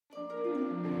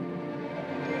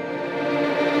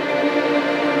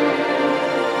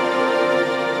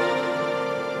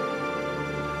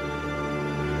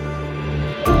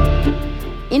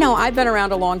know, I've been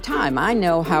around a long time. I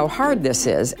know how hard this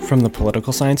is. From the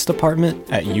political science department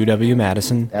at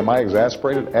UW-Madison. Am I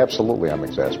exasperated? Absolutely, I'm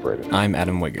exasperated. I'm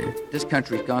Adam Wigger. This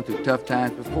country's gone through tough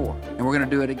times before, and we're going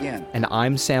to do it again. And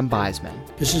I'm Sam Beisman.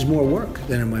 This is more work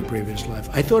than in my previous life.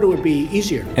 I thought it would be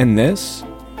easier. And this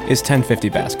is 1050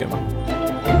 Bascom.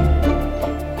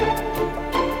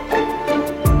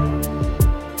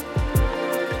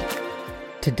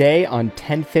 Today on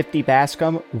 1050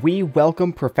 Bascom, we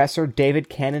welcome Professor David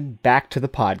Cannon back to the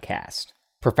podcast.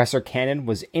 Professor Cannon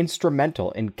was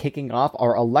instrumental in kicking off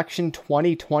our Election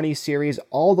 2020 series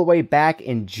all the way back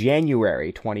in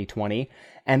January 2020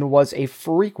 and was a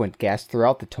frequent guest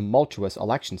throughout the tumultuous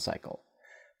election cycle.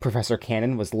 Professor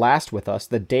Cannon was last with us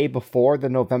the day before the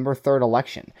November 3rd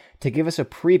election to give us a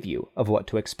preview of what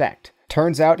to expect.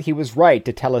 Turns out he was right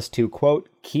to tell us to, quote,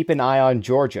 keep an eye on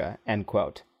Georgia, end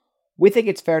quote. We think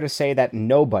it's fair to say that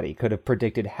nobody could have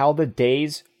predicted how the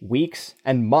days, weeks,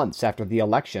 and months after the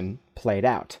election played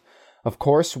out. Of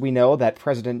course, we know that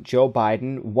President Joe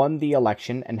Biden won the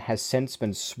election and has since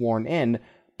been sworn in,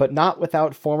 but not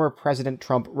without former President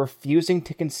Trump refusing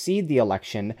to concede the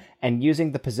election and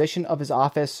using the position of his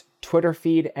office, Twitter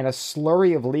feed, and a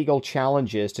slurry of legal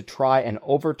challenges to try and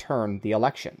overturn the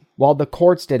election. While the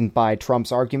courts didn't buy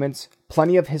Trump's arguments,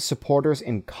 plenty of his supporters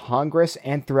in Congress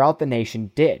and throughout the nation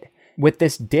did, with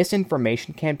this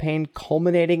disinformation campaign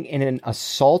culminating in an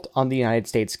assault on the United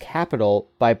States Capitol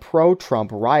by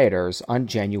pro-Trump rioters on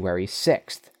January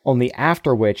 6th, only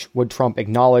after which would Trump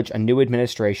acknowledge a new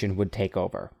administration would take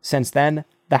over. Since then,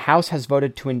 the House has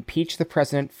voted to impeach the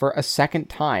president for a second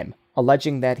time,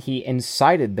 alleging that he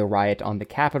incited the riot on the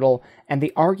Capitol, and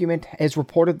the argument is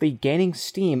reportedly gaining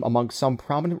steam among some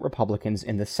prominent Republicans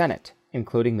in the Senate,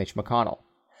 including Mitch McConnell.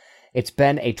 It's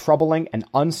been a troubling and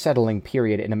unsettling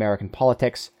period in American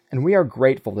politics, and we are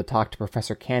grateful to talk to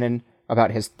Professor Cannon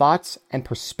about his thoughts and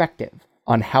perspective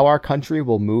on how our country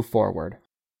will move forward.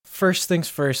 First things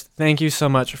first, thank you so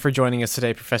much for joining us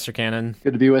today, Professor Cannon.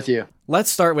 Good to be with you. Let's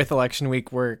start with election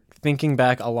week. We're thinking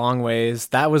back a long ways.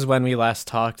 That was when we last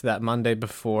talked, that Monday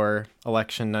before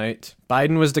election night.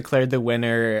 Biden was declared the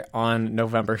winner on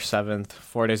November 7th,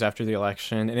 4 days after the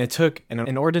election, and it took an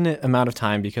inordinate amount of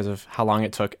time because of how long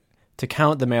it took to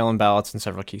count the mail-in ballots in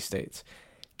several key states.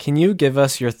 Can you give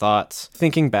us your thoughts,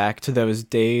 thinking back to those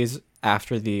days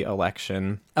after the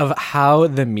election, of how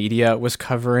the media was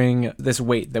covering this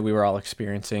wait that we were all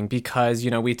experiencing? Because,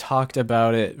 we talked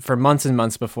about it for months and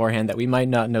months beforehand that we might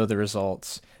not know the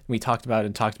results. We talked about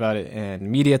it, and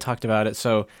media talked about it.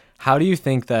 So how do you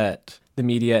think that the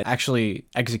media actually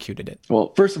executed it?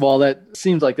 Well, first of all, that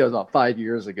seems like that was about 5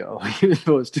 years ago. It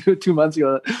was two months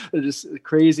ago. It's just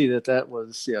crazy that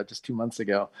was just 2 months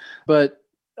ago. But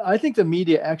I think the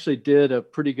media actually did a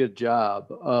pretty good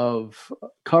job of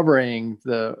covering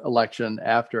the election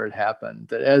after it happened.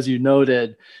 That, as you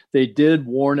noted, they did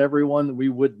warn everyone that we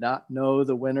would not know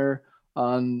the winner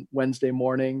on Wednesday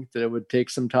morning, that it would take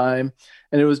some time.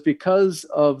 And it was because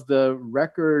of the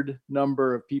record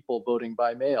number of people voting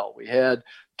by mail. We had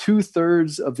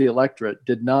 2/3 of the electorate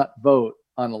did not vote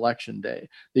on election day.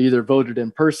 They either voted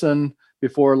in person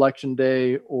before election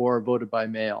day or voted by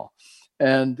mail.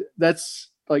 And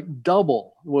that's like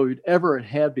double what we'd ever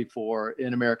had before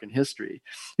in American history.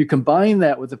 You combine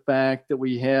that with the fact that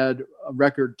we had a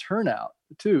record turnout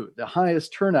too, the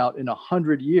highest turnout in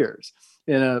 100 years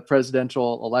in a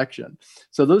presidential election.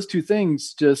 So those two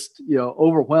things just,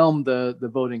 overwhelmed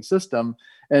the voting system.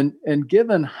 And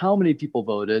given how many people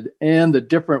voted and the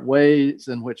different ways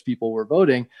in which people were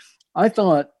voting, I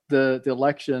thought the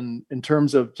election, in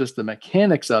terms of just the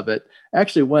mechanics of it,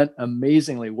 actually went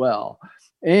amazingly well.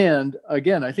 And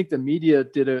again, I think the media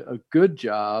did a good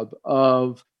job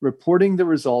of reporting the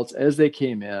results as they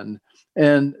came in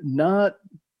and not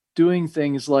doing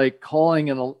things like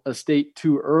calling a state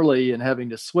too early and having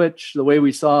to switch the way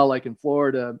we saw like in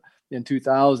Florida in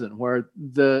 2000, where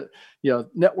the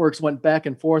networks went back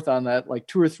and forth on that like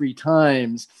 2 or 3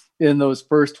 times in those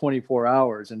first 24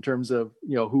 hours in terms of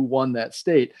who won that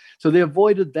state. So they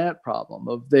avoided that problem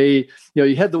of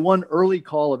you had the one early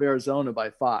call of Arizona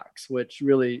by Fox, which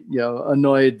really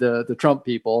annoyed the Trump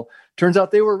people. Turns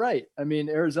out they were right. I mean,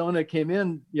 Arizona came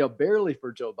in barely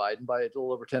for Joe Biden by a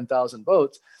little over 10,000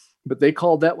 votes, but they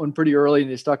called that one pretty early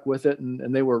and they stuck with it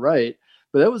and they were right.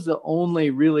 But that was the only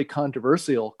really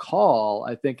controversial call,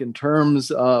 I think, in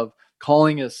terms of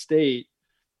calling a state,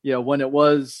 when it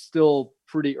was still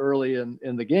pretty early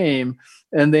in the game.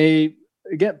 And they,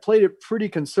 again, played it pretty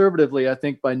conservatively, I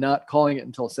think, by not calling it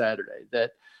until Saturday.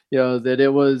 That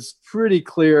it was pretty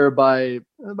clear by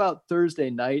about Thursday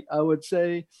night, I would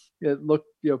say. It looked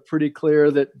pretty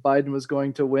clear that Biden was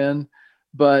going to win.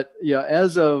 But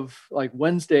as of like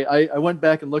Wednesday, I went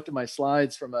back and looked at my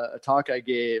slides from a talk I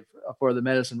gave for the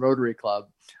Madison Rotary Club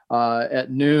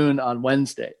at noon on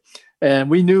Wednesday.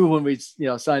 And we knew when we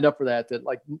signed up for that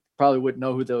like probably wouldn't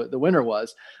know who the winner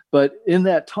was. But in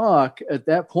that talk, at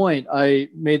that point, I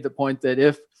made the point that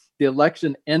if the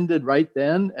election ended right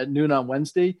then at noon on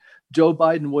Wednesday, Joe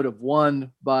Biden would have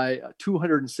won by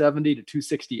 270 to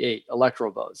 268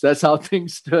 electoral votes. That's how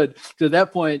things stood. To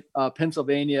that point,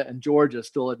 Pennsylvania and Georgia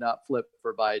still had not flipped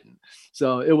for Biden.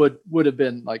 So it would have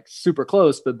been like super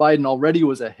close, but Biden already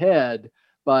was ahead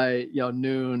by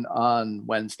noon on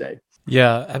Wednesday.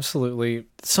 Yeah, absolutely.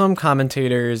 Some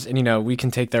commentators, and we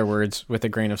can take their words with a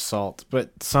grain of salt,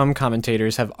 but some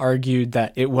commentators have argued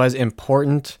that it was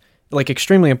important, like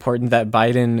extremely important, that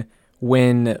Biden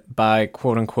win by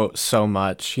quote unquote so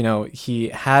much. He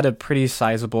had a pretty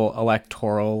sizable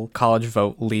electoral college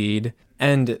vote lead.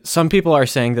 And some people are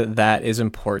saying that that is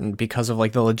important because of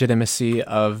like the legitimacy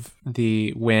of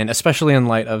the win, especially in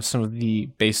light of some of the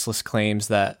baseless claims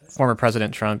that former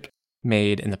President Trump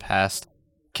made in the past.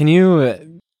 Can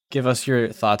you give us your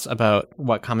thoughts about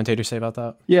what commentators say about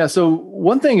that? Yeah. So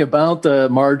one thing about the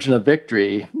margin of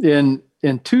victory,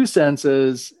 in two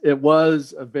senses, it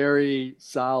was a very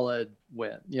solid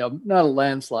win. Not a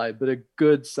landslide, but a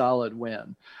good solid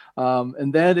win.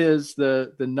 And that is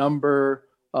the number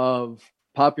of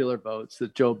popular votes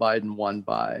that Joe Biden won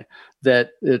by,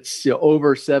 that it's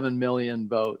over 7 million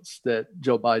votes that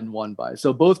Joe Biden won by.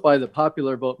 So both by the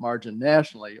popular vote margin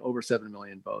nationally, over 7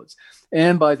 million votes,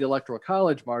 and by the Electoral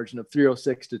College margin of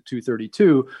 306 to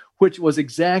 232, which was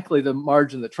exactly the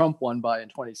margin that Trump won by in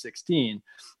 2016.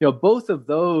 Both of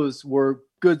those were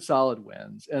good, solid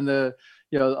wins. And a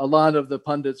lot of the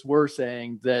pundits were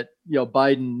saying that,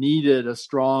 Biden needed a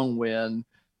strong win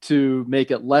to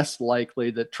make it less likely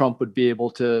that Trump would be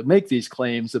able to make these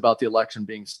claims about the election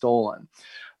being stolen.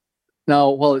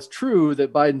 Now, while it's true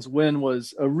that Biden's win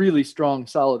was a really strong,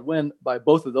 solid win by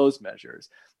both of those measures,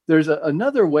 there's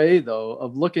another way, though,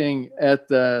 of looking at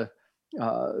the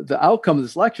outcome of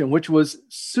this election, which was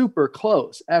super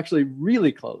close, actually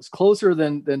really close, closer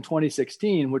than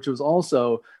 2016, which was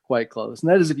also quite close.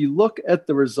 And that is if you look at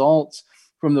the results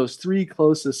from those three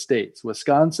closest states,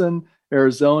 Wisconsin,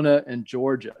 Arizona, and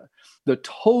Georgia, the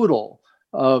total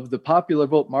of the popular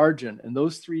vote margin in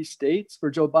those three states for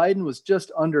Joe Biden was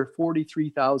just under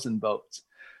 43,000 votes.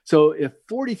 So if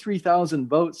 43,000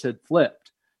 votes had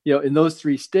flipped, in those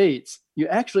three states, you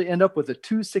actually end up with a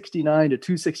 269 to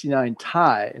 269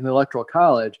 tie in the Electoral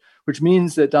College, which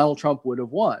means that Donald Trump would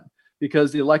have won,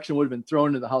 because the election would have been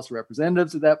thrown to the House of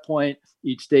Representatives at that point.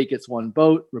 Each state gets one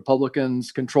vote.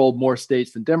 Republicans controlled more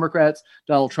states than Democrats.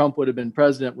 Donald Trump would have been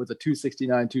president with a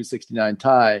 269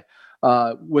 tie,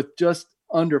 with just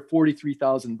under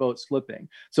 43,000 votes flipping.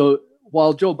 So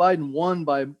while Joe Biden won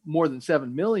by more than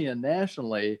 7 million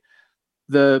nationally,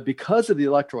 because of the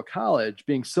Electoral College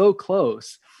being so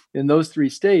close in those three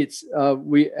states,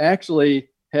 we actually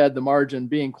had the margin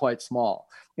being quite small.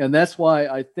 And that's why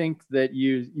I think that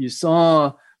you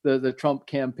saw the Trump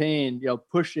campaign,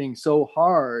 pushing so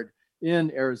hard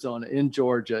in Arizona, in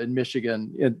Georgia, in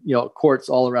Michigan, in courts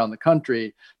all around the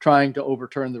country, trying to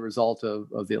overturn the result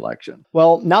of the election.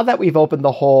 Well, now that we've opened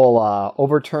the whole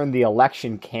overturn the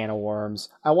election can of worms,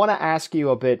 I want to ask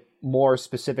you a bit more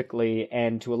specifically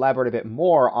and to elaborate a bit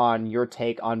more on your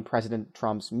take on President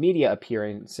Trump's media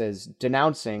appearances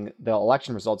denouncing the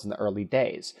election results in the early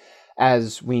days.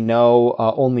 As we know,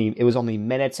 it was only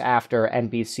minutes after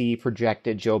NBC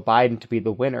projected Joe Biden to be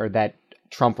the winner that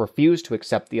Trump refused to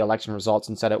accept the election results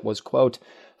and said it was, quote,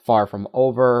 far from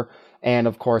over, and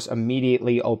of course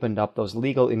immediately opened up those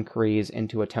legal inquiries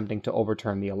into attempting to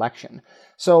overturn the election.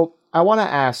 So I want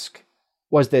to ask,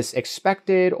 was this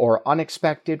expected or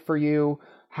unexpected for you?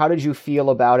 How did you feel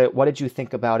about it? What did you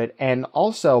think about it? And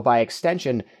also, by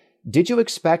extension, did you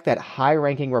expect that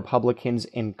high-ranking Republicans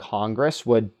in Congress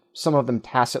would, some of them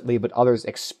tacitly, but others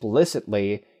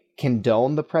explicitly,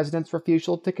 condone the president's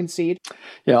refusal to concede?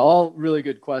 Yeah, all really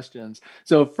good questions.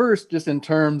 So first, just in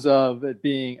terms of it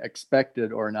being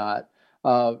expected or not,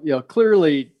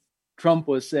 clearly Trump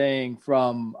was saying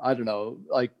from,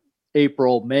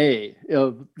 April, May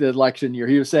of the election year,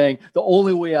 he was saying the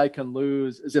only way I can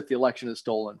lose is if the election is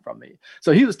stolen from me.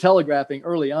 So he was telegraphing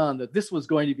early on that this was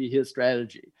going to be his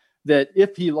strategy, that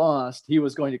if he lost, he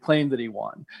was going to claim that he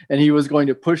won, and he was going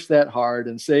to push that hard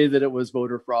and say that it was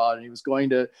voter fraud, and he was going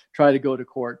to try to go to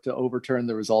court to overturn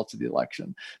the results of the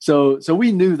election. So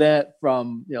we knew that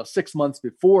from 6 months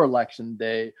before Election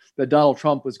Day that Donald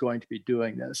Trump was going to be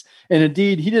doing this. And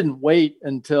indeed, he didn't wait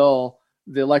until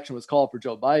the election was called for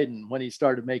Joe Biden when he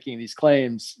started making these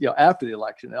claims after the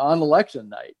election. On election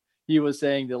night, he was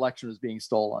saying the election was being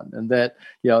stolen and that,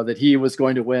 that he was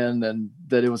going to win and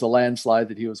that it was a landslide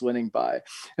that he was winning by.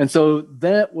 And so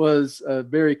that was a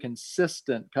very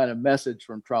consistent kind of message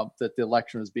from Trump that the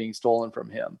election was being stolen from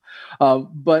him.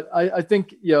 But I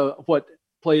think, what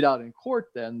played out in court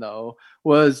then, though,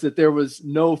 was that there was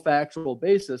no factual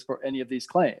basis for any of these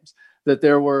claims, that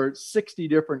there were 60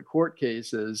 different court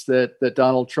cases that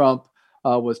Donald Trump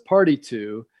was party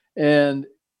to, and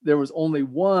there was only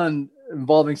one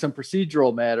involving some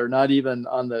procedural matter, not even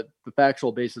on the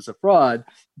factual basis of fraud,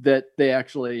 that they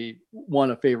actually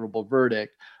won a favorable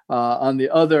verdict. On the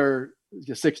other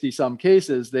 60-some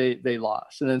cases, they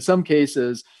lost. And in some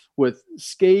cases, with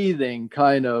scathing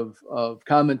kind of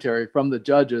commentary from the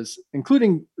judges,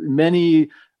 including many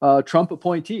Trump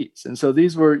appointees. And so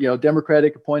these were,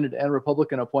 Democratic appointed and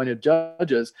Republican appointed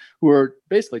judges who were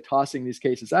basically tossing these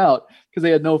cases out because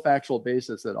they had no factual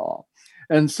basis at all.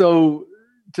 And so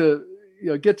to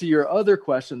get to your other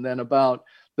question then about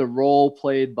the role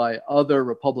played by other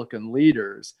Republican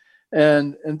leaders,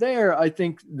 and there I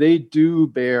think they do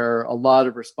bear a lot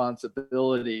of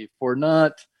responsibility for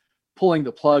not pulling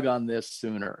the plug on this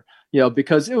sooner,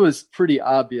 because it was pretty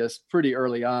obvious pretty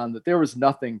early on that there was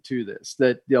nothing to this,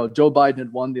 that, Joe Biden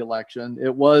had won the election.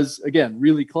 It was, again,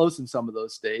 really close in some of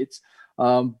those states,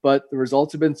 but the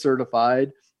results have been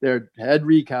certified. There had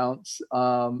recounts,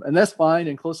 and that's fine.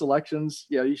 In close elections,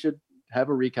 you should have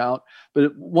a recount.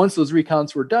 But once those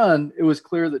recounts were done, it was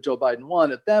clear that Joe Biden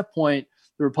won. At that point,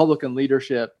 the Republican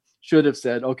leadership should have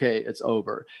said, okay, it's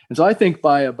over. And so I think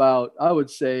by about, I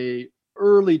would say,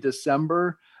 early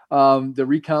December, the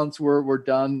recounts were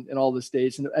done in all the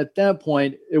states. And at that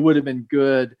point, it would have been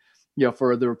good,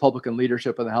 for the Republican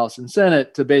leadership in the House and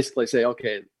Senate to basically say,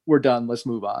 okay, we're done, let's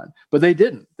move on. But they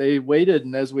didn't. They waited.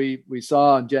 And as we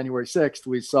saw on January 6th,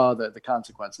 we saw the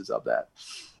consequences of that.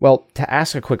 Well, to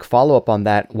ask a quick follow-up on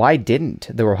that, why didn't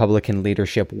the Republican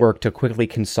leadership work to quickly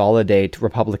consolidate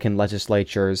Republican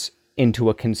legislatures into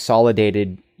a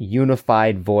consolidated,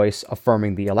 unified voice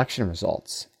affirming the election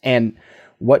results? And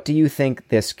what do you think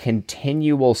this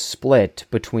continual split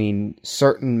between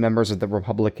certain members of the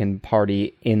Republican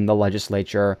Party in the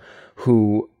legislature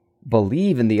who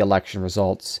believe in the election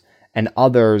results and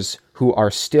others who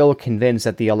are still convinced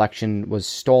that the election was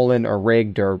stolen or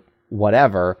rigged or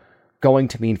whatever going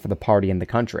to mean for the party and the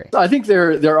country? I think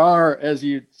there are, as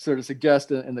you sort of suggest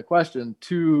in the question,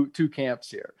 two camps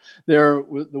here. There are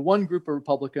the one group of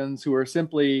Republicans who are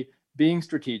simply being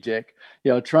strategic,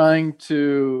 trying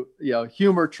to,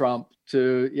 humor Trump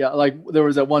like there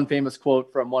was that one famous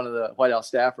quote from one of the White House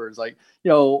staffers, like,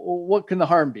 what can the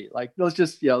harm be? Like, let's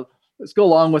just, let's go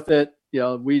along with it.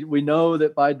 We know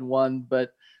that Biden won,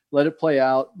 but let it play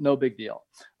out. No big deal.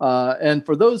 And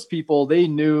for those people, they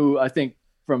knew, I think,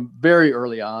 from very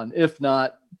early on, if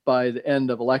not by the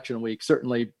end of election week,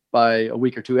 certainly by a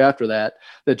week or two after that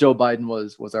Joe Biden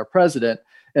was our president.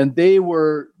 And they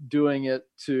were doing it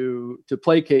to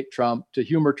placate Trump, to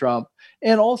humor Trump,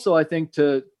 and also, I think,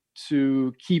 to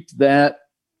keep the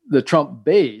Trump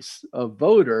base of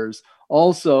voters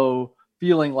also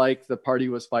feeling like the party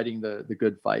was fighting the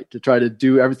good fight, to try to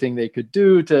do everything they could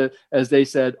do to, as they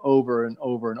said over and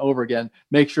over and over again,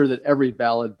 make sure that every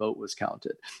valid vote was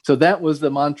counted. So that was the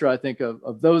mantra, I think,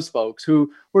 of those folks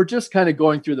who were just kind of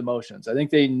going through the motions. I think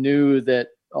they knew that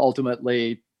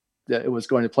ultimately that it was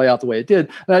going to play out the way it did.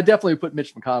 And I definitely put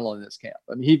Mitch McConnell in this camp.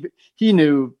 I mean, he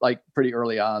knew like pretty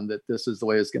early on that this is the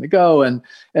way it's going to go. And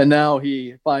now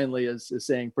he finally is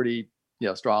saying pretty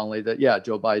strongly that, yeah,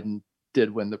 Joe Biden did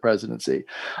win the presidency.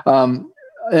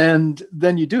 And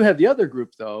then you do have the other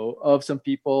group, though, of some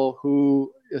people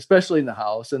who, especially in the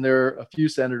House, and there are a few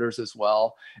senators as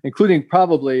well, including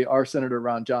probably our Senator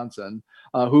Ron Johnson,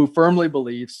 who firmly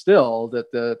believes still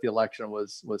that the election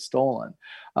was stolen.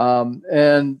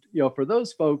 And for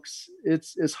those folks,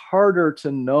 it's harder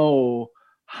to know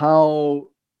how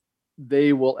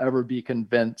they will ever be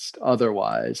convinced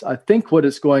otherwise. I think what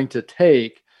it's going to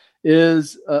take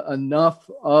is enough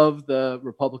of the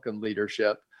Republican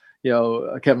leadership.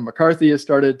 Kevin McCarthy has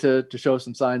started to show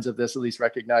some signs of this, at least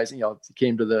recognizing, he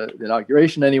came to the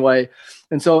inauguration anyway.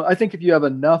 And so I think if you have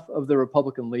enough of the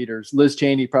Republican leaders, Liz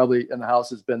Cheney probably in the House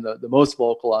has been the most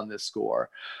vocal on this score.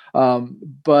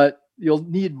 But you'll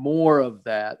need more of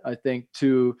that, I think,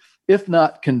 to, if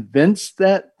not convince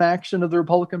that faction of the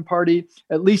Republican Party,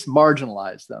 at least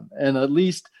marginalize them and at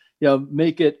least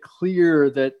make it clear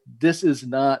that this is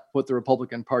not what the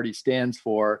Republican Party stands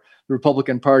for. The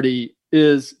Republican Party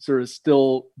is sort of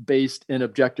still based in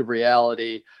objective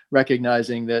reality,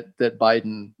 recognizing that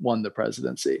Biden won the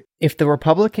presidency. If the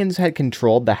Republicans had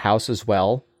controlled the House as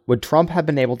well, would Trump have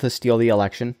been able to steal the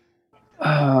election?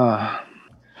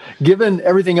 Given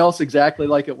everything else exactly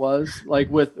like it was, like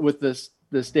with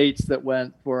the states that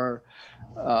went for,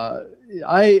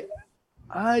 I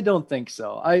don't think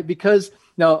so. I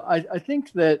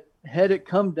think that had it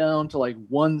come down to like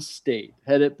one state,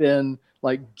 had it been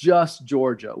like just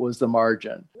Georgia was the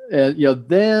margin, and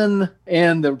then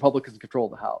the Republicans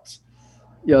controlled the House,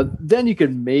 then you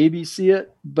could maybe see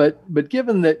it. But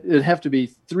given that it'd have to be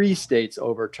 3 states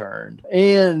overturned,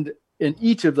 and in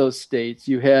each of those states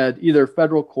you had either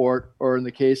federal court or, in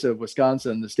the case of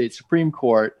Wisconsin, the state Supreme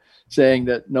Court saying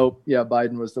that nope,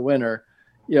 Biden was the winner.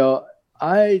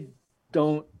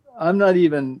 I'm not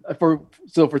even for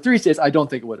 3 states, I don't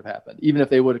think it would have happened, even if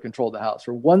they would have controlled the House.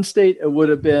 For one state, it would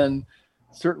have been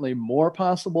certainly more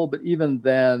possible, but even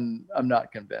then, I'm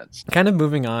not convinced. Kind of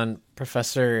moving on,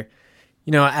 Professor,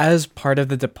 as part of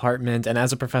the department and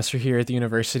as a professor here at the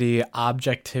university,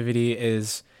 objectivity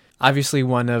is obviously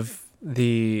one of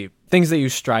the things that you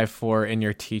strive for in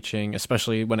your teaching,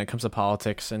 especially when it comes to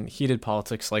politics and heated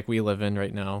politics like we live in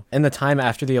right now. In the time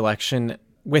after the election,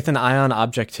 with an eye on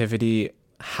objectivity,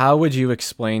 how would you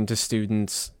explain to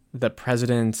students the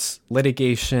president's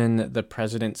litigation, the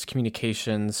president's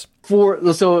communications?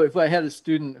 So if I had a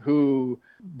student who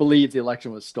believed the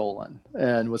election was stolen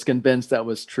and was convinced that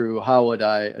was true, how would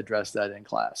I address that in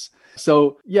class?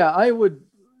 So I would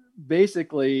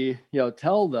basically,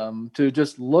 tell them to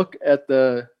just look at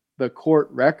the court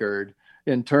record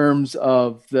in terms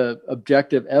of the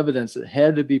objective evidence that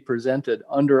had to be presented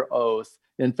under oath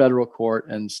in federal court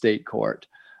and state court.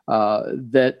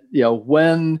 That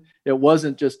when it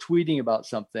wasn't just tweeting about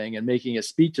something and making a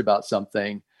speech about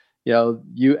something,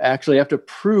 you actually have to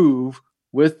prove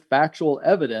with factual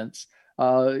evidence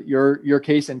your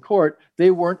case in court.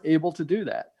 They weren't able to do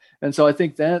that, and so I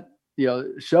think that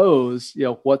shows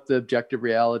what the objective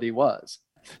reality was.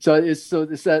 So it's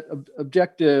that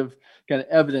objective kind of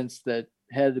evidence that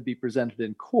had to be presented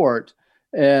in court.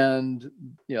 And,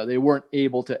 they weren't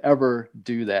able to ever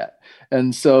do that.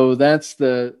 And so that's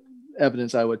the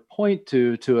evidence I would point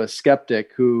to a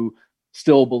skeptic who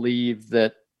still believed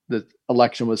that the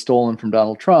election was stolen from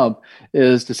Donald Trump,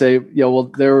 is to say,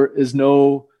 there is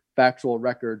no factual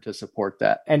record to support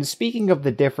that. And speaking of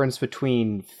the difference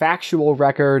between factual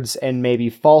records and maybe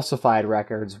falsified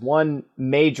records, one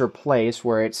major place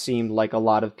where it seemed like a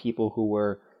lot of people who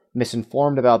were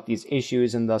misinformed about these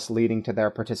issues and thus leading to their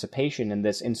participation in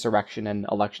this insurrection and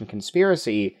election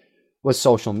conspiracy was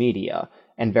social media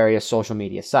and various social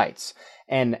media sites.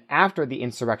 And after the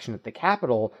insurrection at the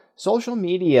Capitol, social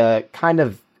media kind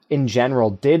of in general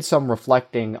did some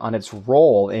reflecting on its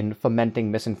role in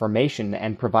fomenting misinformation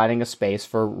and providing a space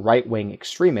for right-wing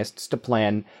extremists to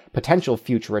plan potential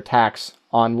future attacks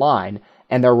online,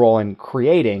 and their role in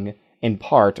creating, in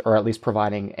part, or at least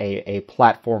providing a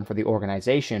platform for the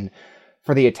organization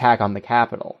for the attack on the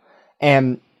Capitol.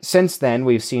 And since then,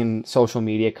 we've seen social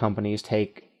media companies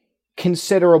take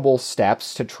considerable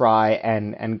steps to try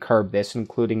and curb this,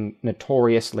 including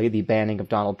notoriously the banning of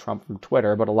Donald Trump from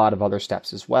Twitter, but a lot of other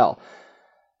steps as well.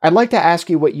 I'd like to ask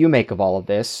you what you make of all of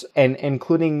this, and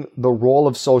including the role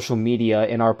of social media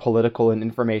in our political and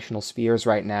informational spheres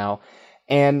right now,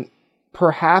 and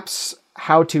perhaps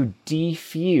how to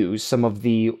defuse some of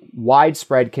the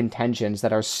widespread contentions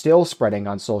that are still spreading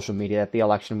on social media that the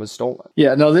election was stolen.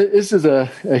 Yeah, no, this is a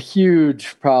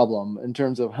huge problem in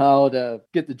terms of how to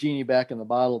get the genie back in the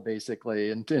bottle,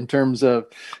 basically, in terms of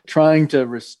trying to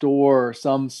restore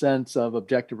some sense of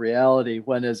objective reality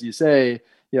when, as you say,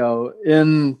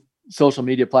 in social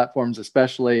media platforms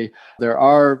especially, there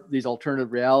are these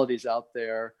alternative realities out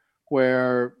there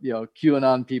where,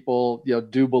 QAnon people,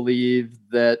 do believe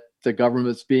that the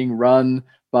government's being run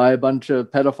by a bunch of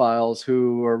pedophiles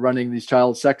who are running these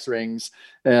child sex rings.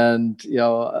 And,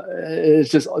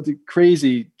 it's just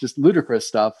crazy, just ludicrous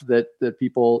stuff that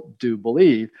people do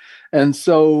believe. And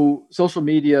so social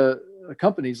media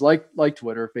companies like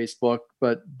Twitter, Facebook,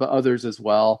 but others as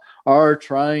well, are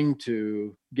trying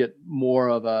to get more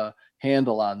of a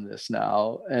handle on this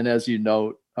now. And as you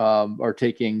note, are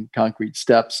taking concrete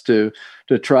steps to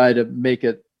try to make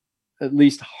it at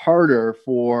least harder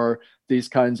for these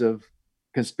kinds of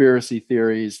conspiracy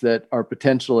theories that are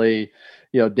potentially,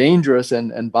 dangerous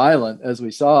and violent, as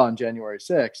we saw on January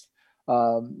 6th,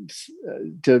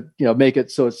 to make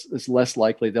it so it's less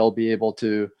likely they'll be able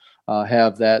to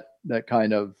have that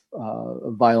kind of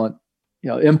violent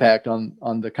impact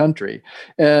on the country.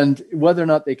 And whether or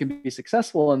not they can be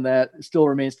successful in that still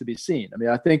remains to be seen. I mean,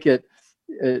 I think it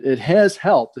has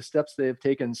helped. The steps they have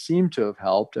taken seem to have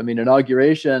helped. I mean,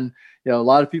 inauguration, a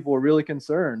lot of people were really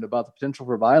concerned about the potential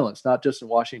for violence, not just in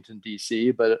Washington,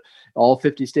 D.C., but all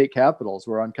 50 state capitals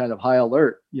were on kind of high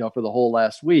alert, for the whole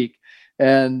last week.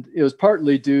 And it was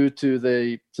partly due to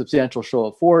the substantial show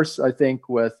of force, I think,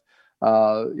 with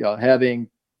having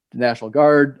the National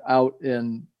Guard out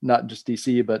in not just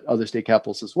DC, but other state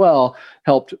capitals as well,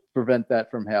 helped prevent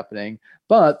that from happening.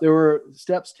 But there were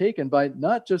steps taken by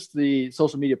not just the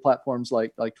social media platforms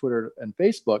like Twitter and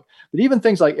Facebook, but even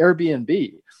things like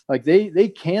Airbnb. Like they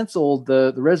canceled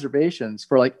the reservations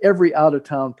for like every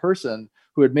out-of-town person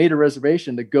who had made a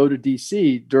reservation to go to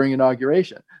DC during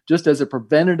inauguration, just as a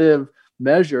preventative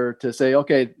measure to say,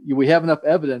 okay, we have enough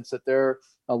evidence that there are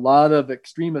a lot of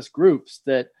extremist groups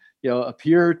that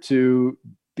appear to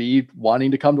be wanting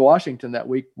to come to Washington that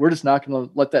week. We're just not going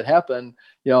to let that happen,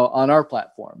 on our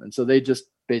platform. And so they just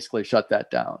basically shut that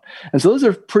down. And so those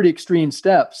are pretty extreme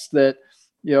steps that,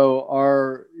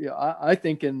 are, I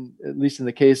think at least in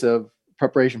the case of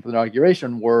preparation for the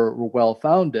inauguration were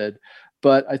well-founded.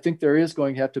 But I think there is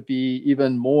going to have to be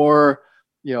even more,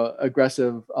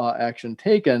 aggressive action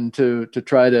taken to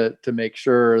try to make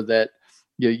sure that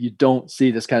you don't see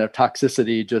this kind of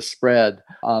toxicity just spread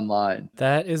online.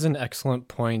 That is an excellent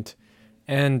point.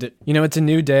 And, it's a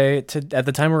new day. At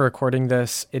the time we're recording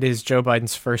this, it is Joe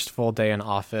Biden's first full day in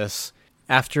office.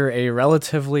 After a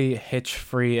relatively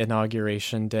hitch-free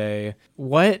inauguration day,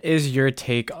 what is your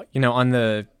take, on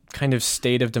the kind of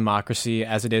state of democracy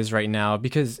as it is right now?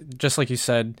 Because just like you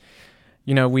said,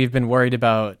 we've been worried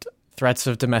about threats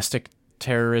of domestic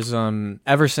terrorism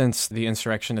ever since the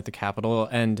insurrection at the Capitol.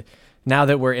 And now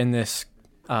that we're in this,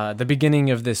 the beginning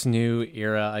of this new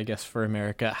era, I guess, for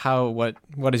America,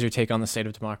 what is your take on the state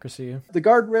of democracy? The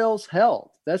guardrails held.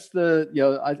 That's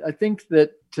I think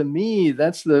that to me,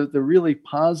 that's the really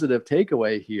positive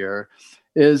takeaway here,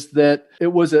 is that it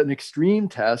was an extreme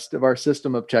test of our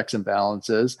system of checks and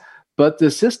balances, but the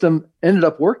system ended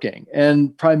up working,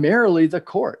 and primarily the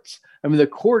courts. I mean, the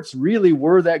courts really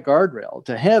were that guardrail.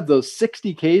 To have those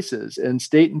 60 cases in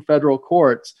state and federal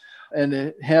courts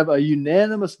and have a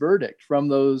unanimous verdict from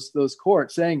those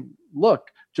courts saying,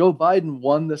 look, Joe Biden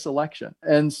won this election.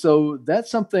 And so that's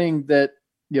something that,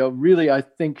 really I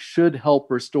think should help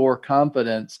restore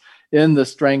confidence in the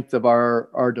strength of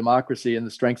our democracy and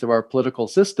the strength of our political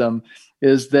system,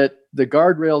 is that the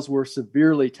guardrails were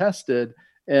severely tested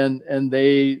and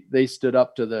they stood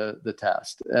up to the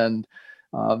test. And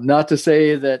not to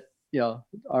say that,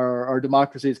 our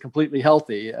democracy is completely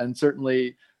healthy, and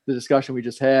certainly the discussion we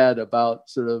just had about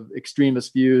sort of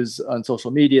extremist views on social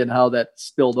media and how that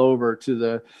spilled over to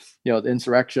the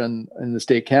insurrection in the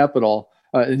state capitol,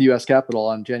 in the U.S. Capitol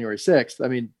on January 6th. I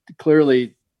mean,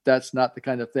 clearly that's not the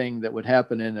kind of thing that would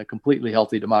happen in a completely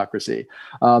healthy democracy.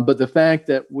 But the fact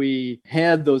that we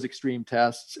had those extreme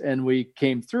tests and we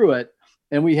came through it,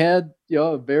 and we had,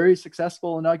 a very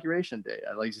successful inauguration day.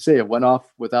 Like you say, it went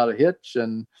off without a hitch,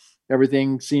 and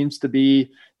everything seems to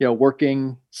be,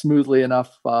 working smoothly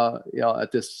enough,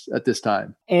 at this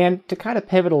time. And to kind of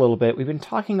pivot a little bit, we've been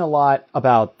talking a lot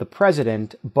about the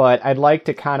president, but I'd like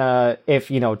to kind of, if,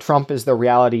 Trump is the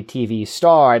reality TV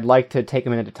star, I'd like to take a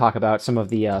minute to talk about some of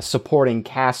the supporting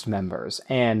cast members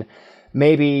and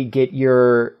maybe get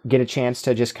a chance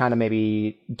to just kind of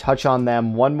maybe touch on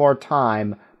them one more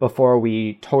time before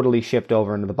we totally shift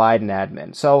over into the Biden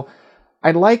admin. So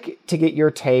I'd like to get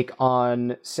your take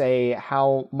on, say,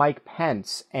 how Mike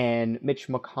Pence and Mitch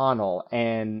McConnell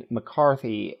and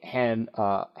McCarthy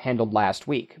handled last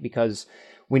week, because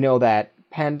we know that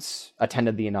Pence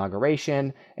attended the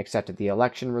inauguration, accepted the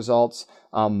election results.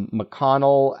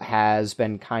 McConnell has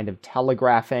been kind of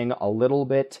telegraphing a little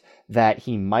bit that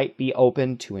he might be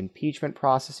open to impeachment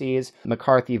processes.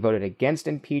 McCarthy voted against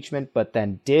impeachment, but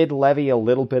then did levy a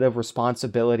little bit of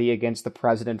responsibility against the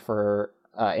president for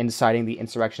inciting the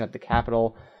insurrection at the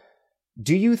Capitol.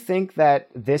 Do you think that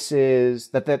this is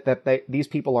that these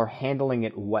people are handling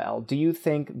it well? Do you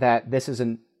think that this is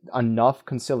enough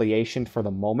conciliation for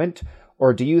the moment?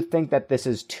 Or do you think that this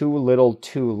is too little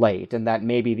too late, and that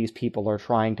maybe these people are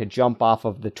trying to jump off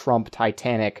of the Trump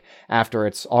Titanic after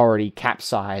it's already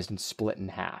capsized and split in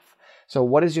half? So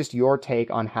what is just your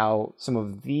take on how some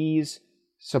of these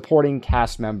supporting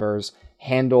cast members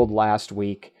handled last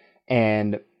week,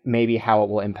 and maybe how it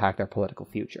will impact their political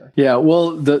future? Yeah,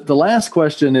 well, the last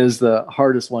question is the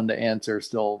hardest one to answer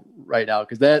still right now,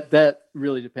 because that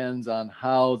really depends on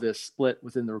how this split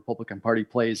within the Republican Party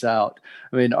plays out.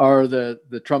 I mean, are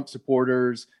the Trump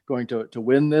supporters going to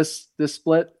win this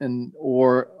split,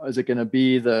 or is it going to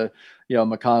be the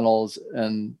McConnells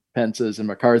and Pences and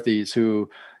McCarthys who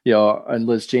and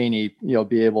Liz Cheney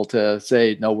be able to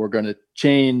say, no, we're going to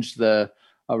change the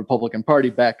Republican Party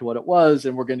back to what it was,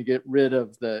 and we're going to get rid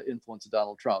of the influence of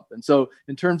Donald Trump. And so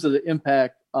in terms of the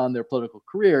impact on their political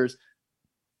careers,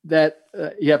 that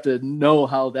you have to know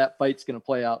how that fight's going to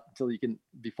play out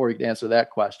before you can answer that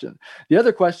question. The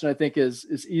other question I think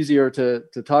is easier to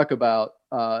talk about,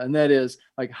 and that is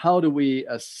like, how do we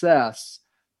assess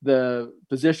the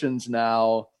positions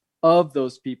now of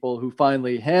those people who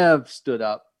finally have stood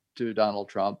up to Donald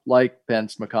Trump, like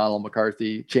Pence, McConnell,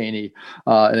 McCarthy, Cheney,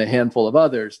 and a handful of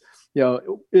others?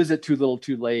 Is it too little,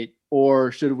 too late,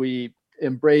 or should we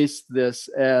embrace this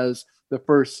as the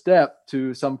first step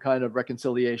to some kind of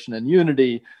reconciliation and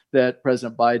unity that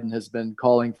President Biden has been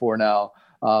calling for now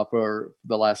for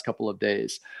the last couple of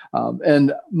days?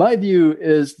 And my view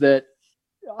is that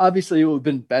obviously it would have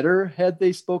been better had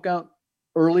they spoke out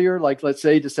earlier, like let's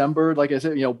say December. Like I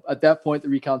said, at that point the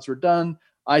recounts were done.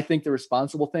 I think the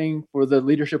responsible thing for the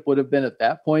leadership would have been at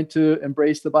that point to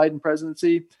embrace the Biden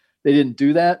presidency. They didn't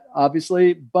do that,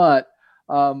 obviously, but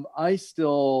I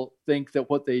still think that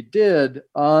what they did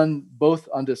both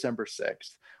on December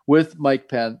 6th with Mike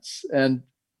Pence and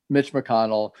Mitch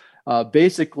McConnell,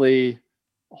 basically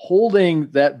holding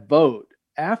that vote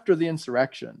after the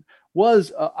insurrection,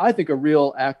 was, I think, a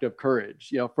real act of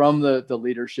courage, from the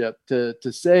leadership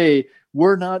to say,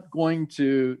 we're not going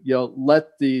to,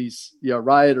 let these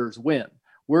rioters win.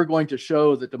 We're going to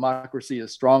show that democracy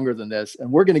is stronger than this,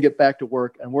 and we're going to get back to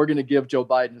work, and we're going to give Joe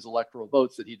Biden his electoral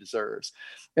votes that he deserves.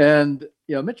 And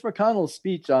Mitch McConnell's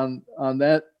speech on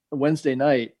that Wednesday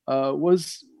night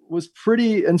was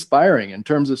pretty inspiring in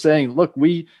terms of saying, look,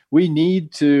 we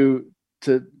need to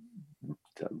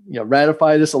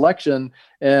ratify this election,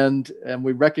 and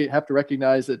we have to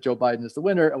recognize that Joe Biden is the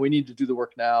winner, and we need to do the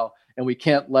work now, and we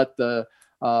can't let the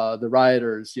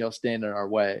rioters stand in our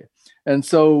way. And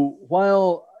so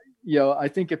while I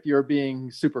think if you're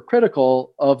being super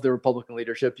critical of the Republican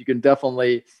leadership, you can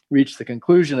definitely reach the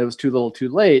conclusion it was too little too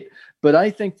late. But I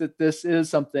think that this is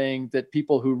something that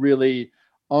people who really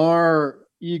are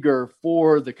eager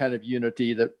for the kind of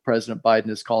unity that President Biden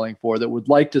is calling for, that would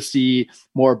like to see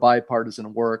more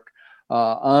bipartisan work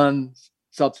on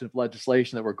substantive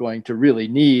legislation that we're going to really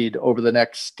need over the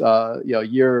next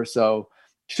year or so,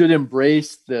 should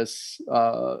embrace this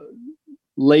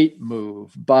late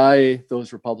move by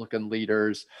those Republican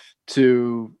leaders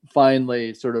to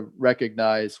finally sort of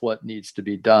recognize what needs to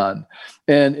be done.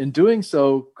 And in doing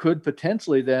so, could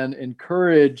potentially then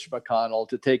encourage McConnell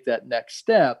to take that next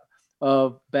step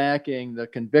of backing the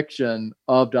conviction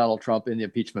of Donald Trump in the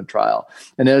impeachment trial.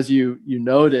 And as you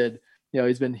noted,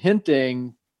 he's been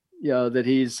hinting, that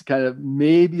he's kind of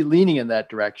maybe leaning in that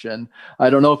direction. I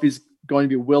don't know if he's going to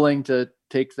be willing to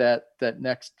take that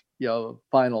next,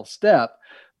 final step,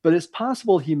 but it's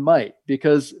possible he might,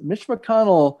 because Mitch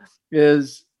McConnell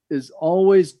is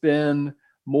always been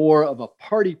more of a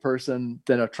party person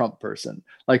than a Trump person.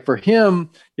 Like for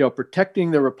him, protecting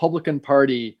the Republican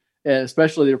Party, and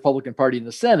especially the Republican Party in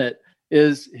the Senate,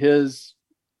 is his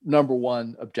number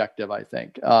one objective, I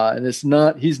think. And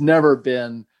he's never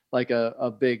been like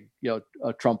a big,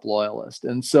 a Trump loyalist.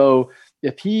 And so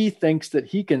if he thinks that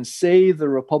he can save the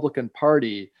Republican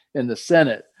Party in the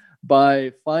Senate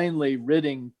by finally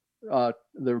ridding the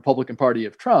Republican Party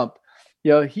of Trump,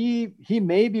 he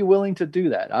may be willing to do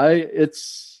that.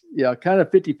 It's kind of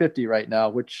 50-50 right now,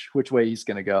 which way he's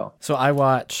going to go. So I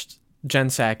watched Jen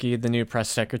Psaki, the new press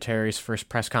secretary's first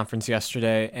press conference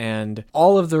yesterday, and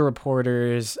all of the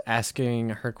reporters asking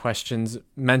her questions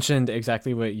mentioned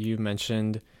exactly what you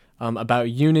mentioned about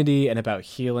unity and about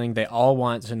healing. They all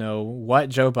want to know what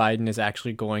Joe Biden is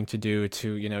actually going to do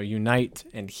to, unite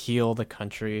and heal the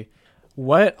country.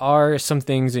 What are some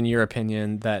things, in your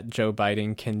opinion, that Joe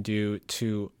Biden can do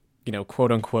to,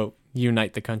 quote unquote,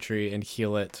 unite the country and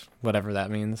heal it, whatever that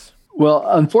means? Well,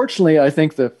 unfortunately, I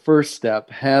think the first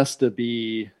step has to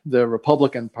be the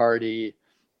Republican Party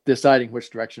deciding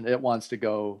which direction it wants to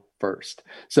go first.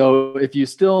 So if you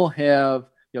still have,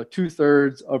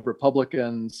 2/3 of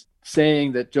Republicans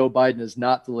saying that Joe Biden is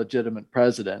not the legitimate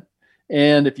president,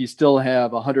 and if you still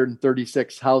have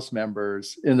 136 House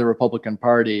members in the Republican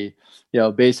Party,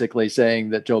 basically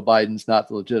saying that Joe Biden's not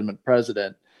the legitimate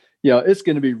president, it's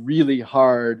going to be really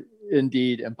hard,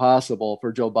 indeed impossible,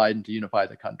 for Joe Biden to unify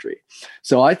the country.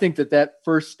 So I think that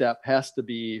first step has to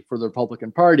be for the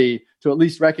Republican Party to at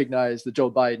least recognize that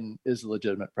Joe Biden is the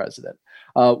legitimate president.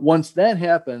 Once that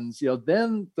happens,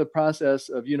 then the process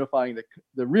of unifying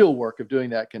the real work of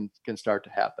doing that can start to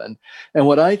happen. And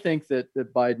what I think that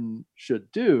Biden should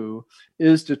do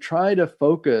is to try to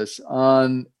focus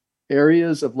on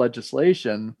areas of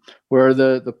legislation where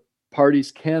the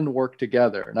parties can work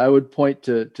together. And I would point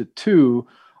to two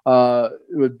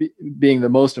being the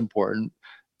most important.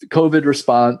 COVID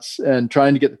response and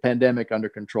trying to get the pandemic under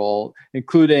control,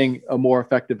 including a more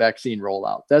effective vaccine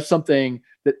rollout. That's something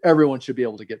that everyone should be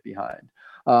able to get behind.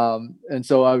 And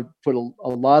so I would put a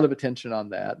lot of attention on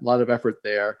that, a lot of effort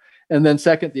there. And then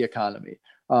second, the economy.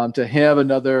 To have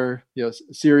another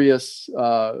serious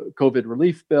COVID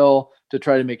relief bill to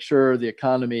try to make sure the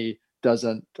economy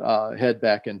doesn't head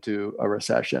back into a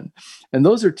recession. And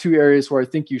those are two areas where I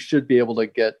think you should be able to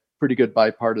get pretty good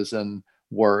bipartisan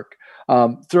work.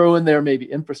 Throw in there maybe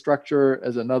infrastructure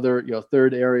as another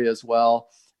third area as well.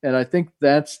 And I think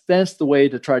that's the way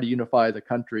to try to unify the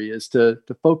country, is to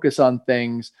focus on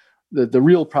things, the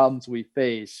real problems we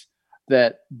face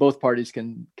that both parties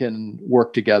can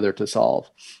work together to solve.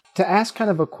 To ask kind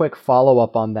of a quick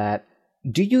follow-up on that,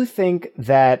 do you think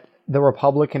that the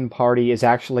Republican Party is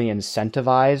actually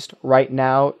incentivized right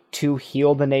now to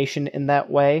heal the nation in that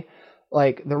way?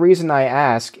 Like, the reason I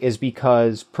ask is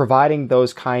because providing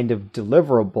those kind of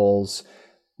deliverables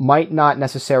might not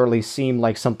necessarily seem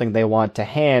like something they want to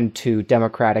hand to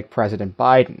Democratic President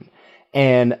Biden.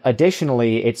 And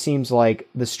additionally, it seems like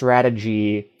the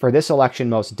strategy for this election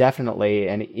most definitely,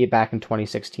 and back in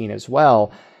 2016 as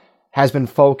well, has been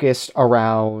focused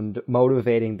around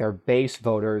motivating their base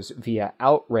voters via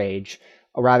outrage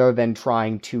rather than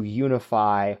trying to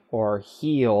unify or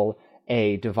heal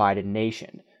a divided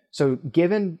nation. So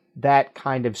given that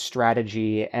kind of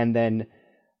strategy, and then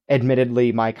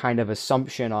admittedly my kind of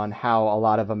assumption on how a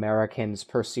lot of Americans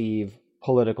perceive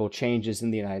political changes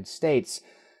in the United States,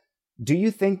 do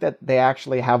you think that they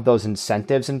actually have those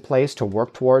incentives in place to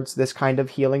work towards this kind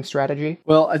of healing strategy?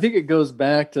 Well, I think it goes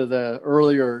back to the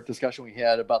earlier discussion we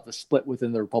had about the split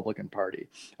within the Republican Party.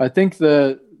 I think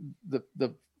the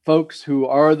folks who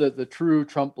are the true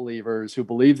Trump believers, who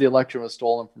believe the election was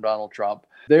stolen from Donald Trump,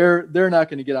 they're not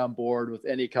going to get on board with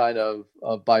any kind of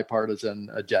bipartisan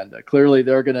agenda. Clearly,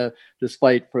 they're going to just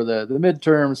fight for the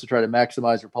midterms to try to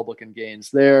maximize Republican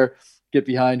gains there, get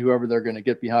behind whoever they're going to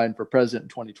get behind for president in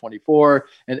 2024,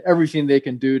 and everything they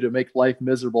can do to make life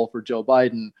miserable for Joe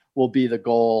Biden will be the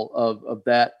goal of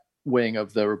that wing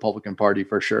of the Republican Party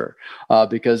for sure,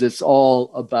 because it's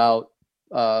all about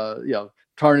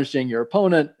tarnishing your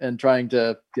opponent and trying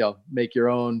to make your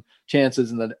own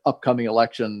chances in the upcoming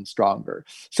election stronger.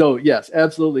 So yes,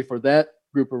 absolutely, for that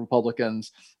group of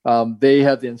Republicans, they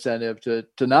have the incentive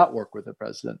to not work with the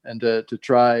president and to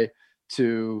try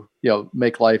to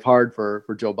make life hard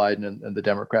for Joe Biden and the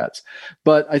Democrats.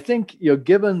 But I think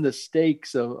given the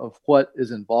stakes of what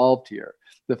is involved here,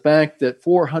 the fact that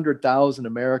 400,000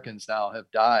 Americans now have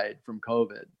died from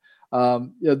COVID,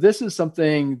 this is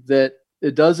something that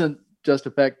it doesn't just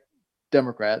affect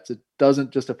Democrats. It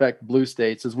doesn't just affect blue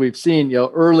states, as we've seen.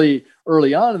 Early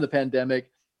on in the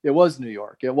pandemic, it was New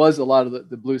York. It was a lot of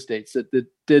the blue states that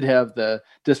did have the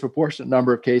disproportionate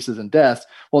number of cases and deaths.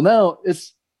 Well, now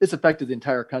it's affected the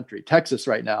entire country. Texas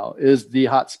right now is the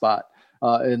hot spot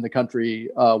in the country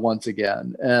once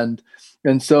again. And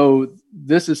so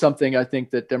this is something I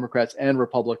think that Democrats and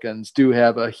Republicans do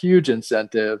have a huge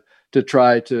incentive to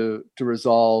try to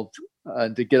resolve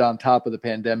and to get on top of the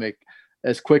pandemic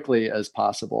as quickly as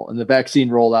possible. And the vaccine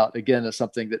rollout, again, is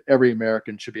something that every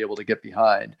American should be able to get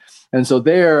behind. And so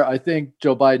there, I think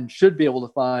Joe Biden should be able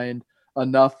to find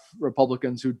enough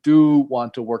Republicans who do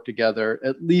want to work together,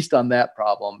 at least on that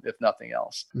problem, if nothing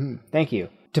else. Thank you.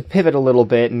 To pivot a little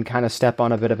bit and kind of step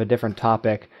on a bit of a different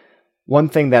topic, one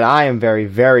thing that I am very,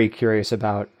 very curious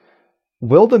about,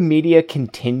 will the media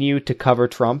continue to cover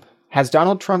Trump? Has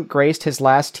Donald Trump graced his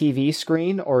last TV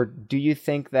screen, or do you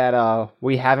think that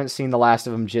we haven't seen the last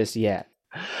of him just yet?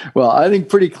 Well, I think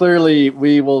pretty clearly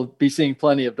we will be seeing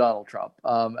plenty of Donald Trump.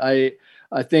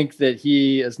 I think that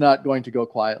he is not going to go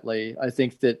quietly. I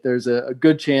think that there's a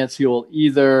good chance he will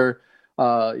either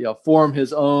form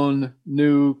his own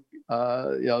new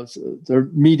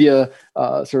media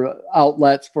sort of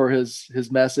outlets for his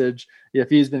message. If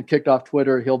he's been kicked off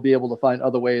Twitter, he'll be able to find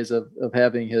other ways of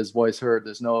having his voice heard.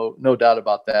 There's no doubt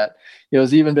about that.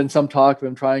 There's even been some talk of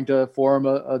him trying to form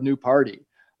a new party.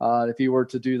 If he were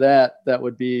to do that, that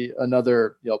would be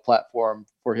another platform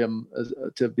for him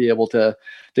to be able to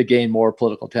gain more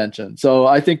political attention. So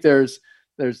I think there's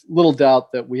little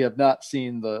doubt that we have not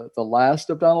seen the last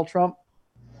of Donald Trump.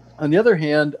 On the other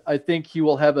hand, I think he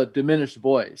will have a diminished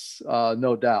voice,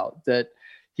 no doubt, that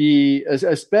he,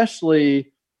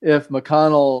 especially if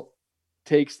McConnell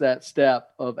takes that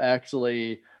step of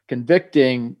actually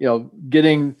convicting,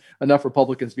 getting enough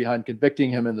Republicans behind convicting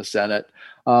him in the Senate,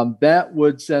 that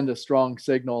would send a strong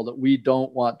signal that we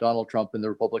don't want Donald Trump in the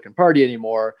Republican Party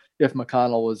anymore if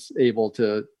McConnell was able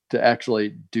to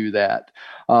actually do that.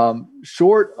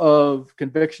 Short of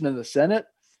conviction in the Senate,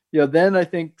 then I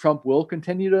think Trump will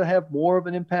continue to have more of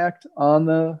an impact on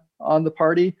the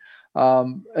party.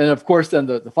 And of course, then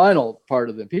the final part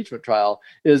of the impeachment trial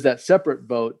is that separate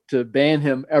vote to ban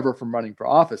him ever from running for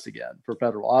office again, for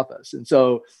federal office. And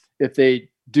so if they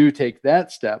do take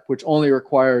that step, which only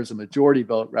requires a majority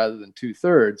vote rather than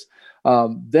 2/3,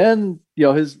 then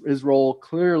his role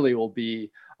clearly will be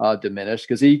diminished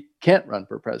because he can't run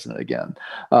for president again.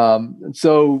 And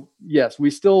so, yes,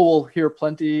 we still will hear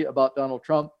plenty about Donald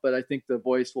Trump, but I think the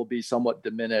voice will be somewhat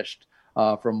diminished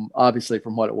from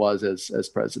what it was as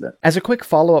president. As a quick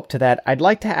follow-up to that, I'd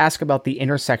like to ask about the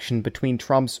intersection between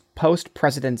Trump's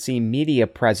post-presidency media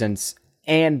presence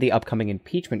and the upcoming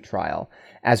impeachment trial.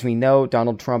 As we know,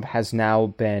 Donald Trump has now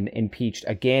been impeached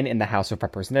again in the House of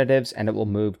Representatives, and it will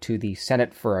move to the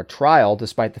Senate for a trial,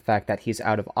 despite the fact that he's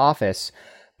out of office.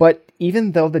 But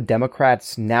even though the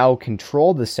Democrats now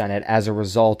control the Senate as a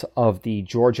result of the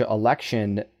Georgia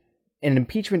election, an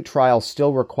impeachment trial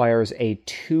still requires a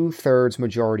 2/3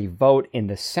 majority vote in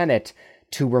the Senate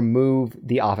to remove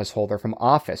the office holder from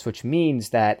office, which means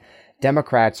that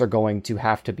Democrats are going to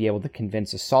have to be able to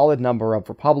convince a solid number of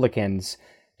Republicans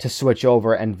to switch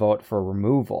over and vote for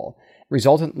removal.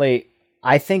 Resultantly,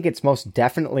 I think it's most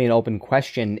definitely an open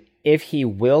question if he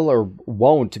will or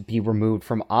won't be removed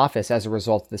from office as a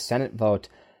result of the Senate vote.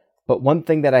 But one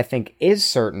thing that I think is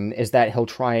certain is that he'll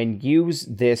try and use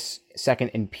this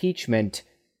second impeachment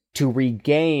to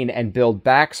regain and build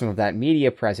back some of that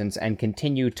media presence and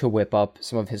continue to whip up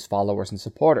some of his followers and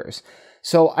supporters.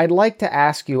 So I'd like to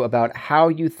ask you about how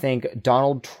you think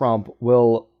Donald Trump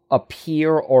will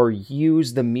appear or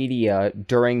use the media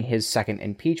during his second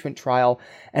impeachment trial,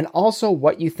 and also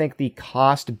what you think the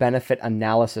cost-benefit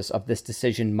analysis of this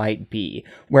decision might be,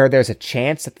 where there's a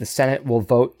chance that the Senate will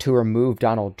vote to remove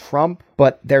Donald Trump,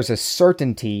 but there's a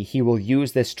certainty he will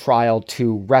use this trial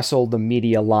to wrestle the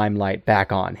media limelight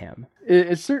back on him.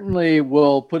 It certainly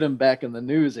will put him back in the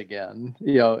news again,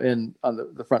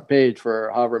 on the front page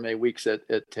for however many weeks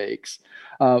it takes.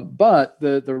 But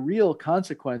the real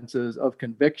consequences of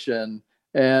conviction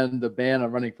and the ban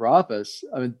on running for office,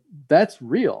 that's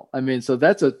real. So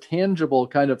that's a tangible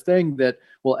kind of thing that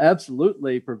will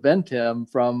absolutely prevent him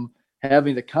from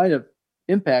having the kind of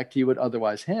impact he would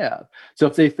otherwise have. So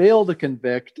if they fail to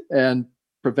convict and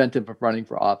prevent him from running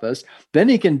for office, then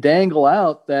he can dangle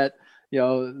out that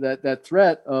that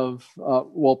threat of,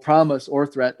 promise or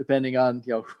threat, depending on,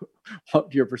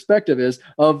 what your perspective is,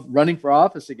 of running for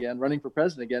office again, running for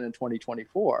president again in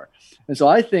 2024. And so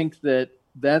I think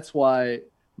that's why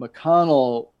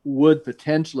McConnell would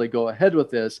potentially go ahead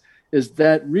with this, is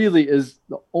that really is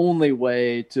the only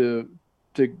way to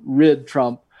rid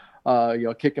Trump,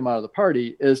 kick him out of the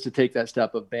party, is to take that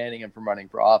step of banning him from running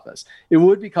for office. It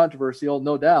would be controversial,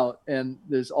 no doubt. And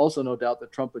there's also no doubt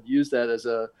that Trump would use that as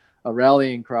a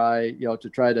rallying cry, to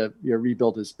try to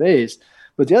rebuild his base.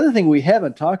 But the other thing we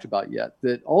haven't talked about yet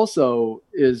that also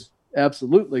is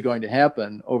absolutely going to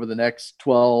happen over the next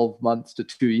 12 months to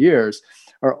 2 years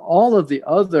are all of the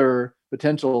other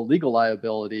potential legal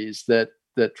liabilities that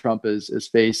Trump is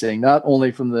facing, not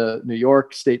only from the New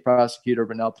York state prosecutor,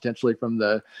 but now potentially from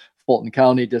the Fulton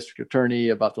County district attorney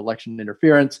about the election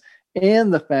interference,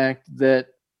 and the fact that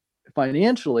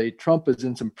financially, Trump is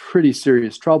in some pretty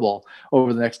serious trouble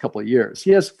over the next couple of years.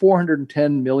 He has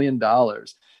 $410 million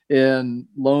in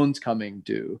loans coming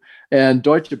due, and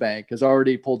Deutsche Bank has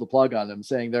already pulled the plug on him,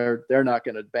 saying they're not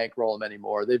going to bankroll him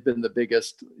anymore. They've been the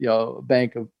biggest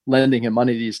bank of lending him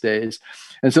money these days,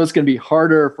 and so it's going to be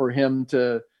harder for him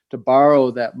to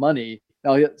borrow that money.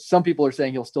 Now, some people are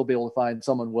saying he'll still be able to find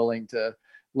someone willing to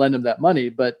lend him that money,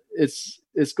 but it's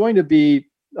going to be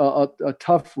a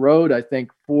tough road, I think,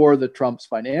 for the Trumps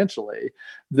financially.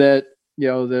 That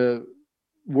the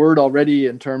word already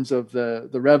in terms of the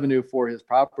revenue for his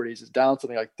properties is down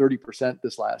something like 30%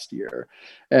 this last year,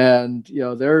 and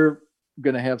they're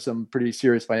going to have some pretty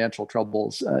serious financial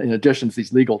troubles in addition to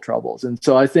these legal troubles. And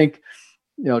so I think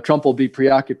Trump will be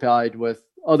preoccupied with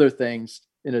other things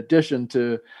in addition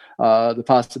to the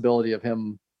possibility of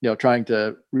him trying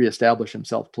to reestablish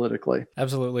himself politically.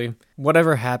 Absolutely.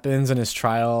 Whatever happens in his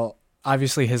trial,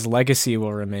 obviously his legacy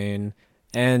will remain.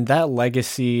 And that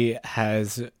legacy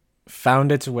has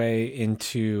found its way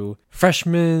into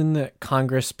freshman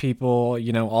Congress people,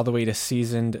 all the way to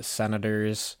seasoned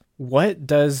senators. What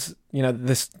does,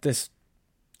 this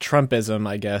Trumpism,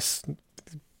 I guess,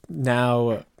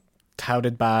 now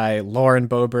touted by Lauren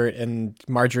Boebert and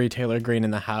Marjorie Taylor Greene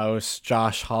in the House,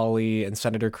 Josh Hawley and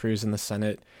Senator Cruz in the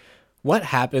Senate. What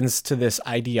happens to this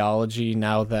ideology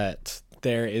now that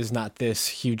there is not this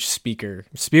huge speaker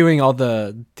spewing all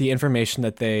the information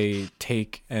that they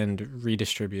take and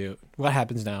redistribute. What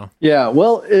happens now? Yeah,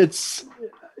 well, it's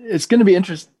going to be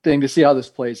interesting to see how this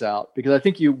plays out, because I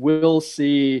think you will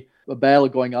see a battle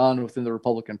going on within the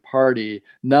Republican Party,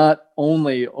 not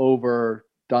only over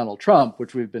Donald Trump,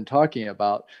 which we've been talking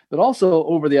about, but also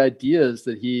over the ideas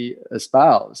that he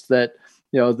espoused, that,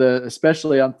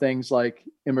 especially on things like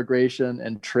immigration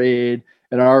and trade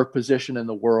and our position in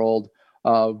the world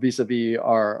vis-a-vis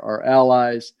our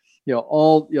allies,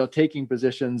 all taking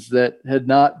positions that had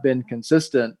not been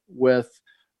consistent with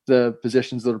the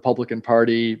positions of the Republican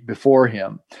Party before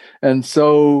him. And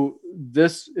so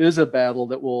this is a battle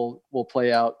that will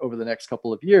play out over the next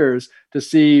couple of years to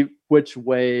see which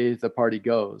way the party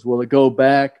goes. Will it go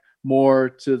back more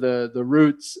to the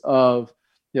roots of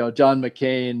John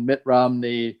McCain, Mitt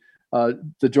Romney,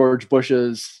 the George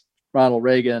Bushes, Ronald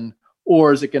Reagan,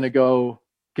 or is it going to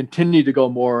continue to go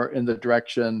more in the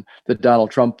direction that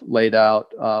Donald Trump laid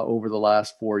out over the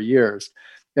last 4 years?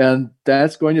 And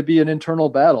that's going to be an internal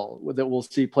battle that we'll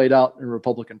see played out in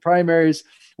Republican primaries.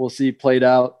 We'll see played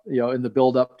out, in the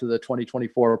build up to the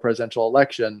 2024 presidential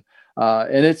election.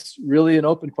 And it's really an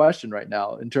open question right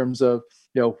now in terms of,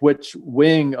 which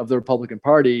wing of the Republican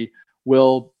Party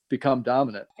will become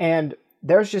dominant. And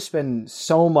there's just been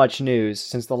so much news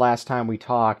since the last time we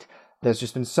talked. There's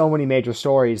just been so many major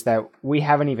stories that we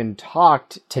haven't even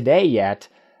talked today yet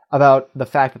about the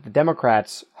fact that the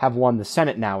Democrats have won the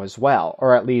Senate now as well,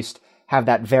 or at least have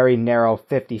that very narrow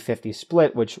 50-50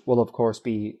 split, which will, of course,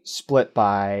 be split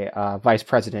by Vice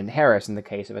President Harris in the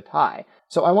case of a tie.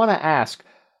 So I want to ask,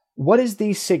 what is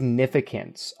the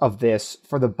significance of this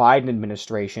for the Biden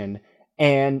administration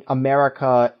and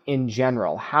America in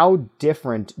general? How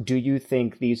different do you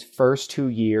think these first 2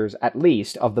 years, at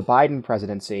least, of the Biden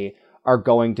presidency are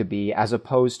going to be, as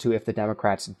opposed to if the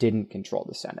Democrats didn't control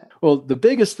the Senate? Well, the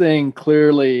biggest thing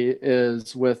clearly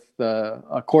is with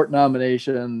court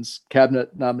nominations,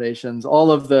 cabinet nominations,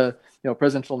 all of the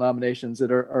presidential nominations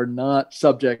that are not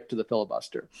subject to the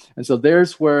filibuster. And so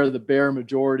there's where the bare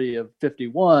majority of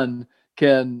 51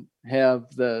 can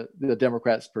have the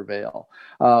Democrats prevail.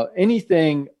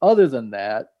 Anything other than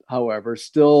that, however,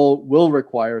 still will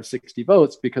require 60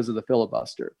 votes because of the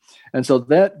filibuster. And so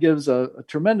that gives a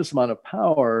tremendous amount of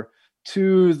power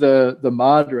to the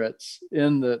moderates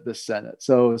in the Senate.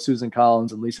 So Susan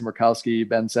Collins and Lisa Murkowski,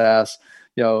 Ben Sasse,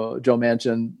 Joe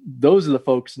Manchin, those are the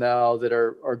folks now that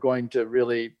are going to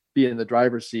really be in the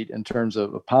driver's seat in terms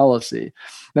of policy.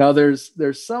 Now, there's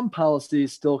some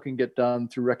policies still can get done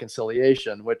through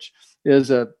reconciliation, which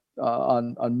is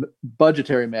on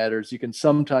budgetary matters, you can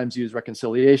sometimes use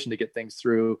reconciliation to get things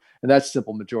through, and that's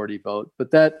simple majority vote. But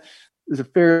that is a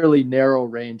fairly narrow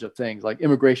range of things, like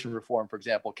immigration reform, for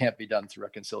example, can't be done through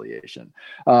reconciliation.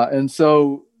 And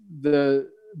so the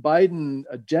Biden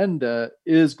agenda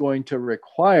is going to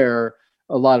require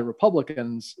a lot of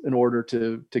Republicans in order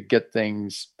to get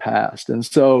things passed. And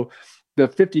so the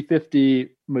 50-50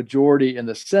 majority in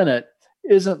the Senate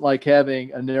isn't like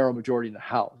having a narrow majority in the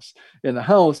House. In the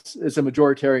House, it's a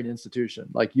majoritarian institution.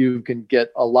 Like, you can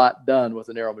get a lot done with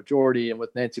a narrow majority, and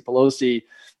with Nancy Pelosi,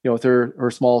 with her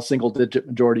small single-digit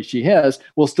majority she has,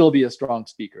 will still be a strong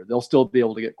speaker. They'll still be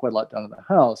able to get quite a lot done in the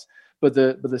House. But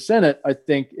the Senate, I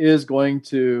think, is going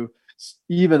to,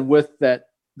 even with that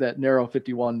narrow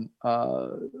 51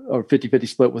 or 50-50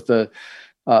 split with the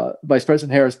Vice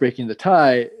President Harris breaking the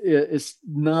tie, it's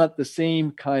not the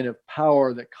same kind of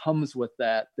power that comes with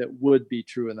that would be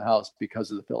true in the House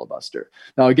because of the filibuster.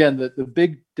 Now, again, the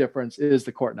big difference is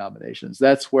the court nominations.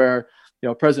 That's where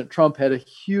President Trump had a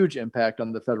huge impact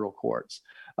on the federal courts.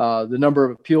 The number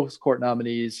of appeals court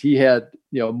nominees, he had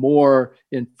more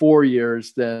in 4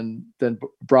 years than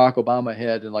Barack Obama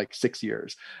had in like 6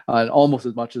 years, and almost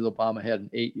as much as Obama had in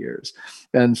 8 years.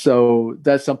 And so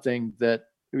that's something that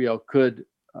could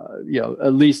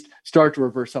at least start to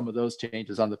reverse some of those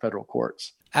changes on the federal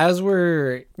courts. As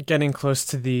we're getting close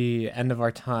to the end of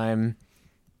our time,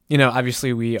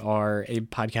 obviously we are a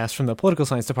podcast from the political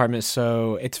science department,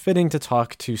 so it's fitting to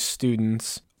talk to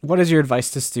students. What is your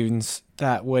advice to students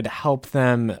that would help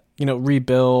them,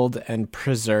 rebuild and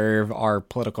preserve our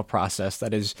political process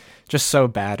that is just so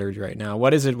battered right now?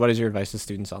 What is it? What is your advice to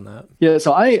students on that? Yeah,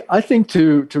 so I think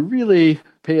to really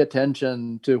pay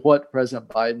attention to what President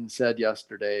Biden said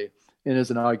yesterday in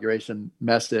his inauguration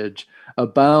message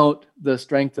about the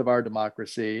strength of our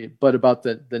democracy, but about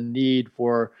the need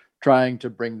for trying to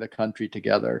bring the country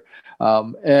together.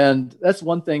 And that's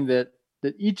one thing that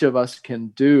each of us can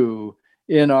do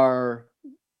in our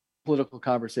political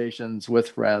conversations with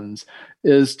friends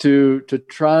is to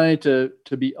try to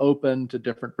be open to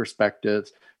different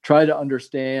perspectives, try to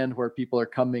understand where people are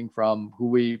coming from who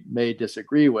we may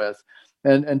disagree with,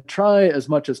 and try as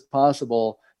much as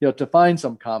possible, to find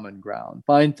some common ground,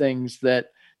 find things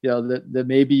that that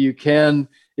maybe you can,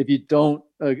 if you don't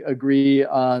agree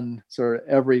on sort of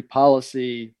every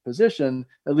policy position,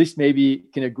 at least maybe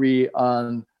can agree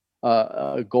on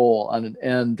a goal, on an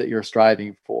end that you're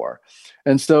striving for.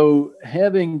 And so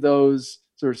having those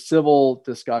sort of civil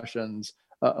discussions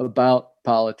about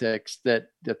politics that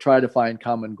try to find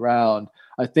common ground,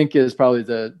 I think is probably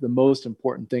the most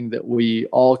important thing that we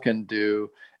all can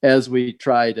do as we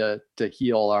try to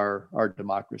heal our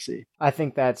democracy. I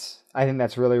think that's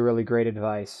really, really great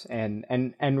advice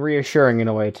and reassuring in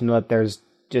a way to know that there's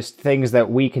just things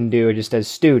that we can do just as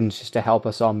students just to help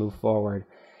us all move forward.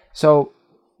 So,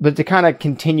 but to kind of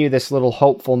continue this little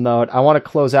hopeful note, I want to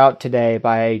close out today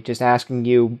by just asking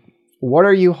you, what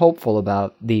are you hopeful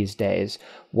about these days?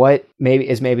 What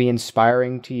is maybe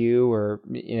inspiring to you, or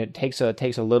it takes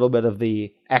a little bit of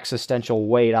the existential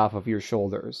weight off of your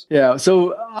shoulders? Yeah,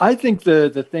 so I think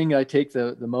the thing I take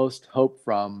the most hope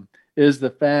from is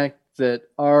the fact that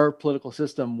our political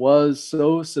system was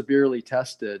so severely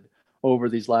tested over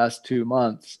these last 2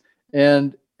 months,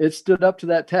 and it stood up to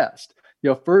that test.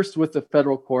 First with the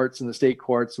federal courts and the state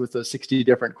courts, with the 60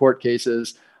 different court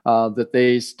cases that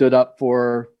they stood up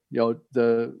for,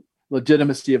 the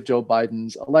legitimacy of Joe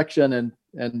Biden's election,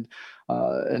 and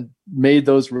made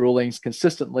those rulings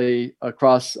consistently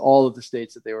across all of the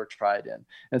states that they were tried in.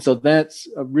 And so that's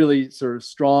a really sort of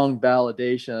strong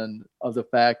validation of the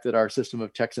fact that our system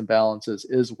of checks and balances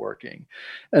is working.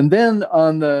 And then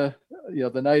on the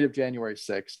night of January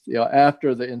 6th,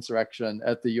 after the insurrection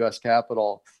at the U.S.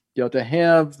 Capitol, to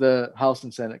have the House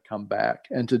and Senate come back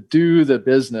and to do the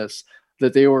business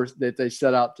that they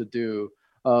set out to do,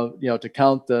 to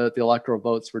count the electoral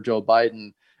votes for Joe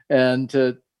Biden, and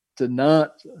to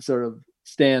not sort of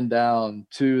stand down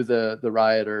to the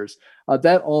rioters.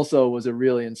 That also was a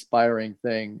really inspiring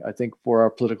thing, I think, for our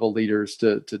political leaders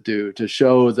to do, to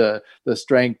show the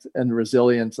strength and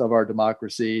resilience of our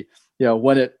democracy,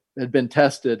 when it had been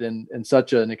tested in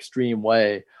such an extreme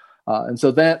way. And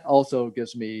so that also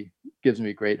gives me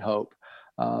great hope.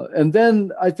 And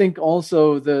then I think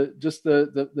also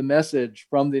the message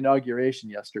from the inauguration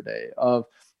yesterday of,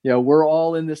 we're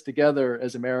all in this together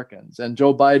as Americans, and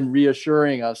Joe Biden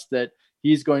reassuring us that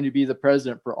he's going to be the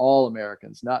president for all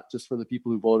Americans, not just for the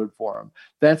people who voted for him.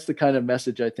 That's the kind of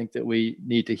message I think that we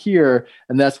need to hear,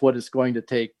 and that's what it's going to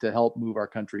take to help move our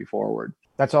country forward.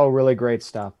 That's all really great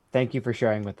stuff. Thank you for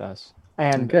sharing with us.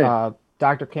 And okay.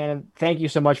 Dr. Cannon, thank you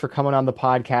so much for coming on the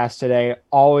podcast today.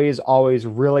 Always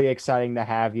really exciting to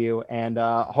have you. And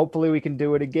hopefully we can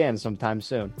do it again sometime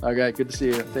soon. Okay, good to see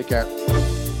you. Take care.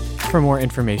 For more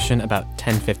information about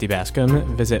 1050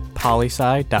 Bascom, visit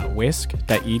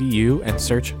polysci.wisc.edu and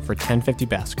search for 1050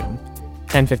 Bascom.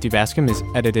 1050 Bascom is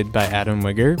edited by Adam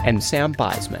Wigger and Sam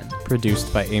Beisman,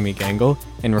 produced by Amy Gangle,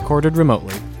 and recorded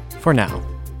remotely. For now.